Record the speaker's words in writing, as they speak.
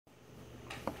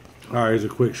Alright, here's a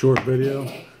quick short video.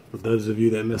 For those of you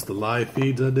that missed the live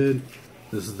feeds I did,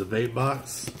 this is the vape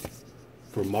box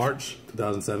for March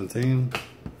 2017.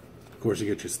 Of course, you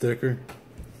get your sticker.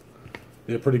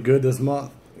 Did pretty good this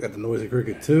month. Got the Noisy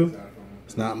Cricket 2.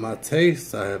 It's not my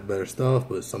taste. I have better stuff,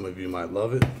 but some of you might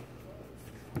love it.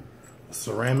 A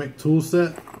ceramic tool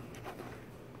set.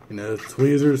 You know,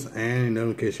 tweezers, and you know,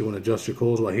 in case you want to adjust your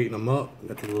coils while heating them up,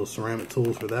 got the little ceramic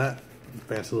tools for that.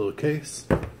 Fancy little case.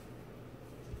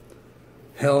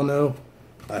 Hell no,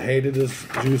 I hated this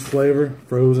juice flavor.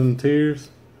 Frozen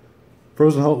Tears.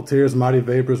 Frozen Hulk Tears, Mighty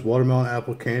Vapors, watermelon,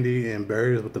 apple candy, and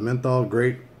berries with the menthol.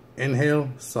 Great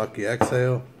inhale, sucky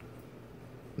exhale.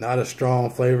 Not a strong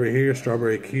flavor here.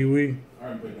 Strawberry kiwi,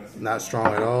 not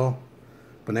strong at all.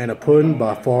 Banana pudding,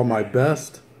 by far my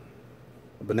best.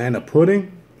 Banana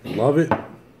pudding, love it.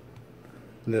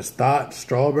 And this thought,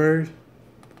 strawberries.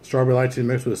 Strawberry lychee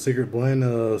mixed with a secret blend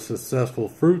of successful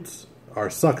fruits. Or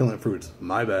succulent fruits,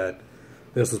 my bad.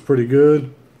 This is pretty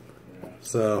good.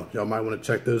 So y'all might want to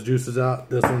check those juices out.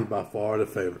 This one's by far the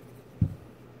favorite.